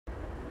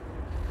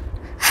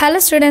Hello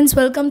students,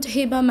 welcome to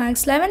Hiba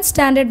Max 11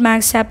 Standard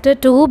Max Chapter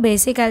 2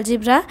 Basic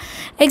Algebra.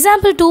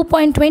 Example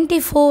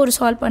 2.24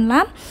 solve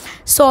பண்ணலாம்.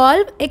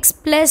 Solve x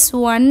plus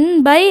 1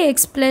 by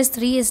x plus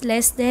 3 is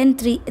less than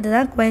 3.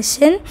 இதுதான்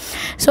question.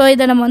 So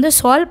இதை நம்ம வந்து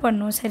solve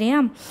பண்ணணும், சரியா?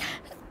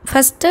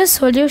 First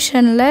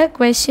solutionல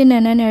question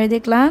என்னன்னு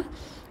எழுதிக்கலாம்.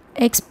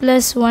 x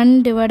plus 1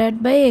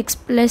 divided by x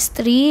plus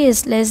 3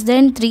 is less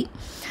than 3.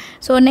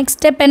 So next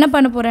step என்ன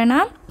பண்ண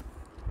போறேன்னா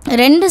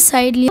ரெண்டு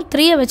சைட்லயும்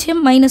 3 வச்சு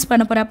மைனஸ்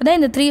பண்ண போறேன். அப்பதான்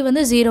இந்த 3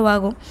 வந்து 0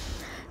 ஆகும்.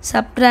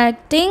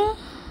 Subtracting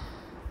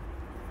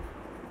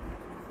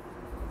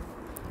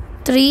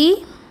 3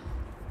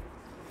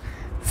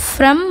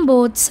 from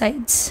both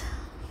sides.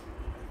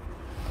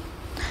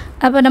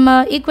 அப்ப நம்ம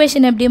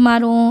ஈக்குவேஷன் எப்படி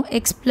மாறும்?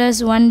 x plus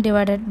 1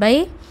 divided by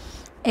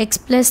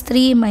x plus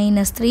 3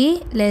 minus 3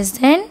 less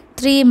than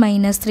 3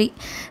 minus 3.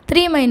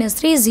 3 minus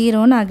 3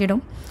 0 ன்னு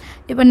ஆகிடும்.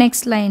 இப்போ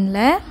next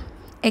lineல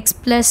x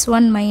plus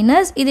 1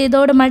 minus இது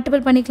இதோட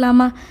மல்டிபிள்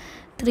பண்ணிக்கலாமா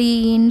 3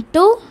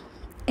 into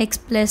x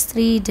plus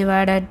 3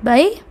 divided by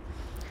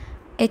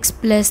x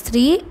plus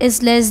 3 is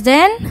less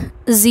than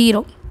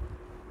 0.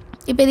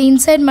 இப்போ இது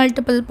inside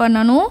multiple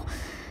பண்ணனும்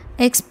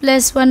x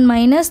plus 1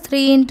 minus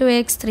 3 into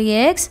x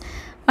 3x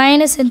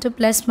minus into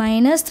plus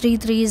minus 3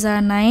 3s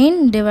are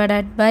 9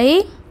 divided by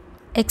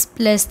x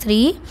plus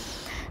 3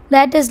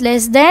 that is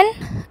less than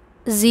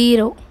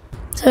 0.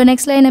 So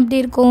next line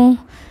எப்படி இருக்கும்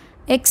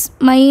x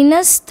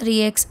minus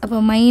 3x அப்போ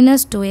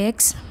minus 2x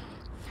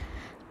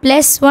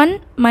plus 1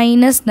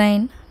 minus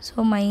 9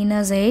 so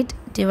minus 8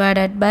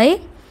 divided by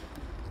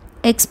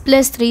x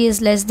plus 3 is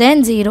less than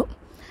 0.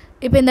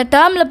 இப்போ இந்த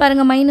டேர்மில்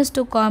பாருங்க minus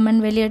 2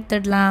 common வெளியே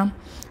எடுத்துடலாம்.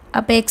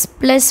 அப்போ x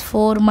plus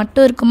 4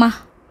 மட்டும் இருக்குமா?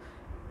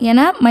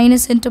 ஏன்னா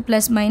minus into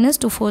plus minus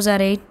 2 4s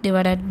are 8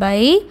 divided by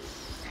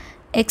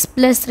x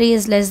plus 3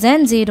 is less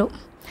than 0.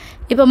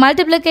 இப்போ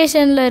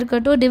மல்டிப்ளிகேஷனில்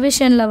இருக்கட்டும்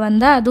டிவிஷனில்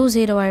வந்தால் அதுவும்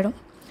 0 ஆகிடும்.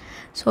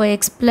 So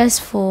x plus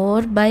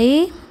 4 by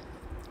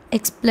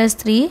x plus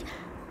 3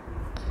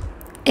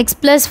 x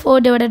plus 4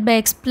 divided by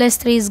x plus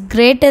 3 is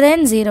greater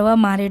than 0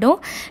 மாறிடும்.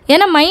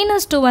 ஏன்னா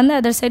minus 2 வந்து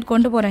அதர் சைட்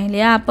கொண்டு போகிறோம்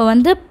இல்லையா? அப்போ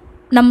வந்து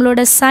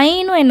நம்மளோட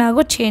சைனும்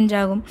என்னாகும் சேஞ்ச்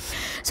ஆகும்.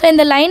 ஸோ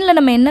இந்த லைனில்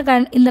நம்ம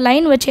இந்த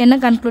லைன் வச்சு என்ன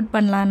கன்க்ளூட்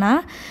பண்ணலான்னா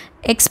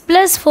x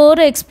plus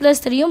 4 x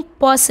plus 3யும்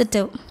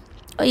positive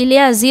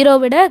இல்லையா? 0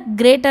 விட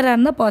கிரேட்டராக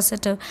இருந்தால்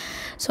positive.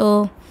 So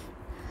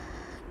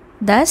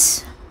thus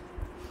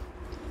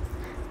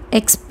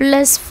x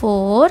plus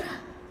 4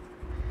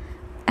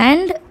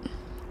 and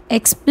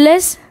x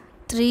plus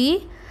 3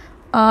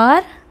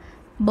 are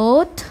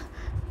both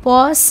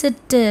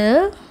positive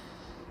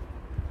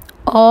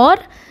or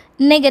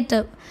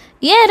negative.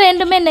 ஏன்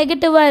ரெண்டுமே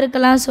நெகட்டிவாக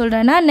இருக்கலாம்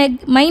சொல்கிறேன்னா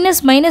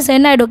மைனஸ் மைனஸ்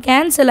என்ன ஆகிடும்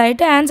கேன்சல்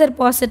ஆகிட்டு ஆன்சர்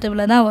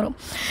பாசிட்டிவில் தான் வரும்.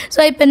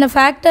 ஸோ இப்போ இந்த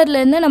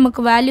ஃபேக்டர்லேருந்து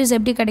நமக்கு வேல்யூஸ்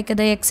எப்படி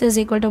கிடைக்குது? x is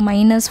equal to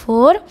minus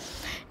 4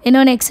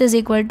 இன்னொன்று x is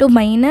equal to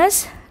minus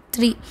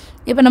 3.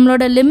 இப்போ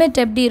நம்மளோட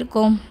லிமிட் எப்படி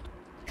இருக்கும்?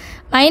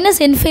 Minus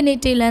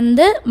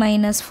இன்ஃபினிட்டிலேருந்து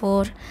minus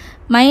 4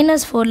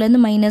 minus 4லேருந்து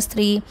minus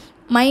 3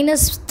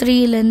 minus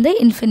 3லேருந்து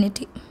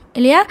infinity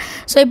இல்லையா?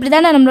 ஸோ இப்படி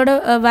தானே நம்மளோட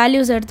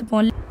வேல்யூஸ்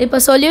எடுத்துப்போம். இப்போ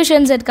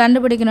சொல்யூஷன் செட்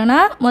கண்டுபிடிக்கணும்னா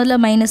முதல்ல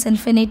மைனஸ்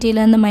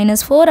இன்ஃபினிட்டிலேருந்து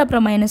minus 4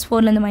 அப்புறம் minus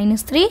 4லேருந்து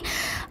minus 3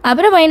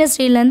 அப்புறம் minus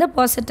 3லேருந்து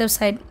பாசிட்டிவ்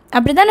சைட்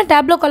அப்படி தானே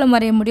டேப்லோ காலம்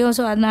வரைய முடியும்.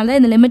 ஸோ அதனால தான்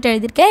இந்த லிமிட்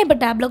எழுதியிருக்கேன். இப்போ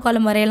டேப்லோ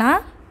காலம் வரையலாம்.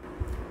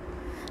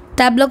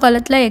 டேப்லோ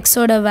காலத்தில்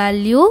எக்ஸோட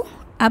வேல்யூ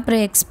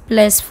அப்புறம் x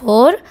plus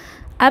 4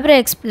 அப்புறம்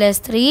x plus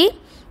 3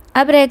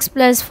 அப்புறம் x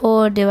plus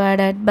 4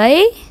 divided by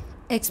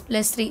x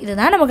plus 3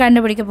 இதுதான் நம்ம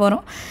கண்டுபிடிக்க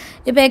போகிறோம்.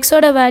 இப்போ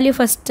எக்ஸோட value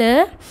first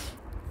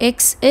x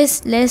is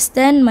less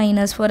than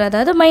minus 4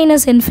 அதாவது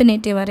மைனஸ்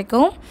இன்ஃபினிட்டி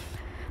வரைக்கும்.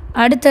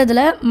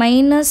 அடுத்ததில்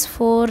minus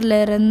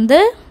 4லேருந்து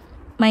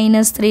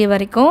minus 3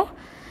 வரைக்கும்.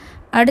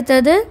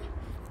 அடுத்தது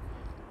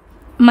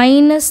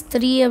minus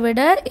 3ஐ விட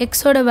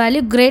எக்ஸோட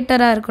வேல்யூ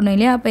கிரேட்டராக இருக்கணும்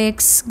இல்லையா? அப்போ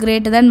x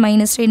greater than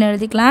minus 3ன்னு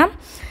எழுதிக்கலாம்.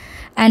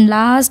 And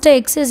last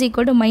x is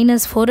equal to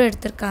minus 4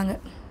 எடுத்திருக்காங்க,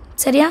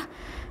 சரியா?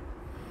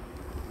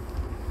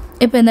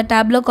 இப்போ இந்த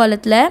டேப்லோ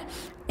காலத்தில்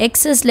x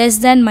is less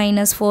than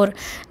minus 4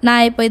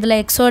 நான் இப்போ இதில்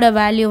எக்ஸோட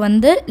வேல்யூ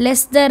வந்து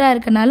லெஸ் தேராக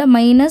இருக்கனால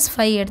minus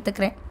 5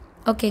 எடுத்துக்கிறேன்.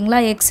 ஓகேங்களா?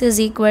 x is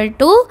equal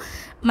to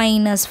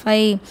minus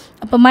 5.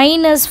 அப்போ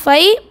minus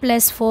 5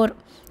 plus 4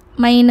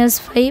 minus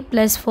 5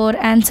 plus 4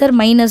 answer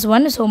minus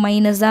 1. So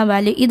minus தான்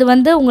வேல்யூ. இது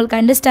வந்து உங்களுக்கு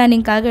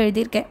அண்டர்ஸ்டாண்டிங்காக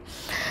எழுதியிருக்கேன்.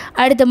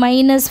 அடுத்து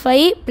minus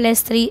 5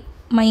 plus 3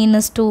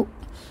 minus 2.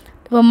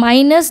 இப்போ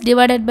minus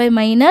divided by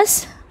minus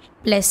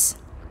plus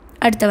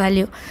அடுத்த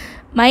வேல்யூ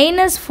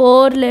minus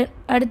 4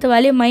 அடுத்த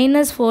வேல்யூ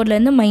minus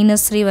 4லேருந்து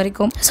minus 3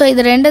 வரைக்கும். ஸோ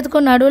இது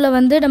ரெண்டுத்துக்கும் நடுவில்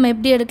வந்து நம்ம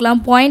எப்படி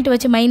எடுக்கலாம்? பாயிண்ட்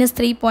வச்சு minus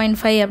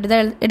 3.5 அப்படி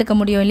தான் எடுக்க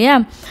முடியும் இல்லையா?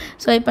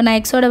 ஸோ இப்போ நான்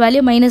எக்ஸோட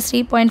வேல்யூ minus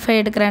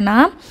 3.5 எடுக்கிறேன்னா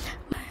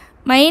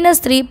minus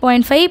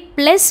 3.5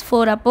 plus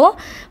 4 அப்போது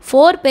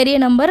 4 பெரிய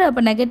நம்பர்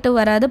அப்போ நெகட்டிவ்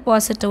வராது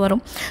பாசிட்டிவ்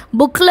வரும்.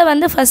 புக்கில்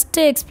வந்து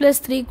ஃபஸ்ட்டு x plus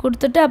 3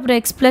 கொடுத்துட்டு அப்புறம்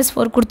x plus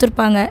 4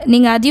 கொடுத்துருப்பாங்க.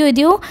 நீங்கள் அதையும்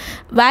இதையும்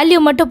வேல்யூ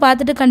மட்டும்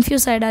பார்த்துட்டு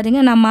கன்ஃபியூஸ்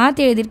ஆகிடாதீங்க. நான்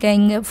மாற்றி எழுதியிருக்கேன்.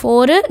 இங்கே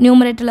 4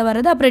 நியூமரேட்டரில்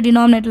வருது அப்புறம்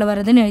டினாமினேட்டரில்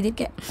வருதுன்னு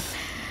எழுதியிருக்கேன்.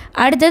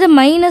 அடுத்தது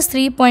minus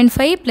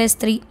 3.5 plus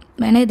 3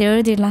 வேணால் இது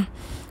எழுதிடலாம்.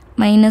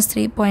 minus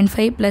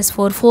 3.5 plus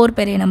 4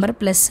 பெரிய நம்பர்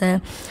ப்ளஸ்ஸு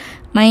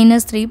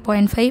minus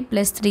 3.5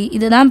 plus 3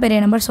 இதுதான் பெரிய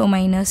நம்பர். So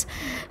minus.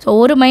 ஸோ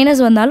ஒரு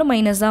மைனஸ் வந்தாலும்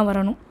மைனஸ் தான்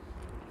வரணும்.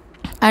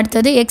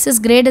 அடுத்தது x is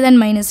greater than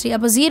minus 3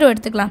 அப்போ 0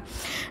 எடுத்துக்கலாம்.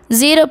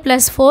 0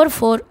 plus 4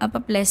 4 அப்போ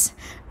plus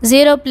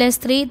 0 plus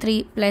 3 3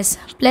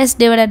 plus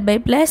divided pi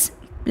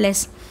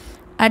plus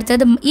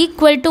அடுத்தது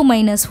ஈக்குவல் டு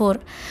minus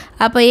 4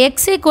 அப்போ x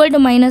ஈக்குவல் டு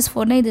minus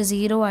 4னா இது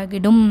 0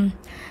 ஆகிடும்.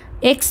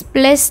 x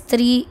plus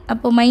 3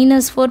 அப்போ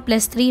minus 4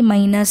 plus 3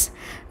 minus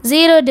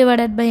 0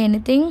 divided by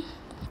anything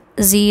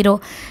 0.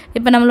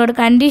 இப்போ நம்மளோட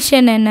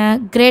கண்டிஷன் என்ன?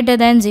 greater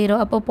than 0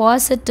 அப்போ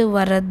பாசிட்டிவ்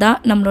வர்றது தான்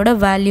நம்மளோட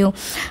வேல்யூ.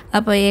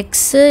 அப்போ x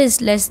is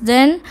less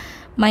than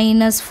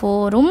minus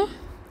 4ம்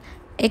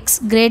x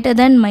greater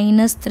than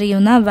minus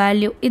 3ம் தான்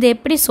வேல்யூ. இது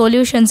எப்படி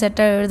சொல்யூஷன்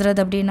செட்டை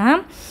எழுதுறது அப்படின்னா,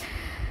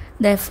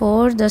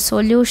 therefore the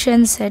solution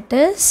set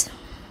is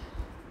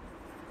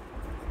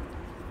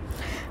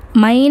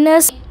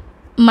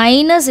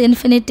minus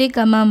infinity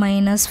comma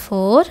minus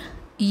 4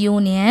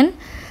 union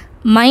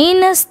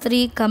minus 3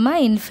 comma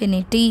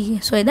infinity.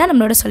 So இதான்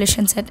நம்மளோட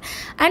சொல்யூஷன் செட்.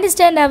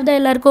 அண்டர்ஸ்டாண்ட் ஆகுதா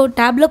எல்லாருக்கும்?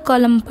 டேப்லோ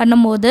காலம்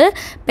பண்ணும்போது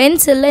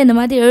பென்சிலில் இந்த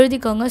மாதிரி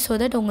எழுதிக்கோங்க. ஸோ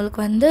தட்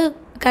உங்களுக்கு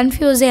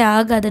கன்ஃபியூஸே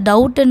ஆகாது,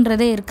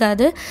 டவுட்டுன்றதே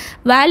இருக்காது.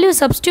 வேல்யூ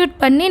சப்ஸ்டியூட்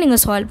பண்ணி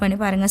நீங்கள் சால்வ் பண்ணி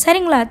பாருங்கள்.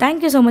 சரிங்களா?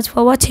 தேங்க்யூ ஸோ மச்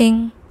ஃபார் வாட்சிங்.